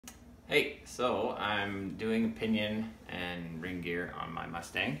Hey, so I'm doing pinion and ring gear on my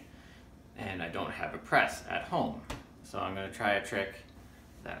Mustang, and I don't have a press at home. So I'm going to try a trick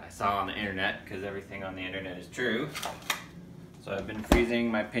that I saw on the internet, because everything on the internet is true. So I've been freezing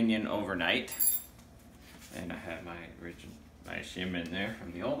my pinion overnight, and I have my shim in there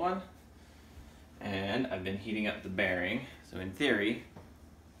from the old one, and I've been heating up the bearing. So in theory,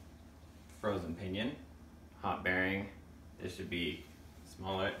 frozen pinion, hot bearing, this should be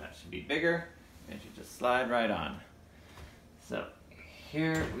smaller, that should be bigger, and it should just slide right on. So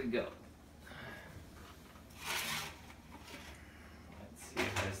here we go. Let's see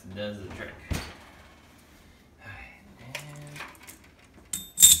if this does the trick.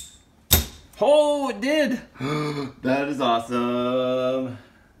 Oh, it did! That is awesome!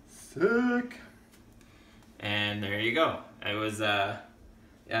 Sick! And there you go. It was, yeah,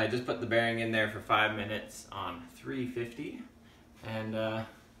 I just put the bearing in there for 5 minutes on 350, and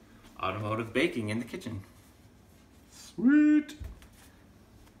automotive baking in the kitchen. Sweet!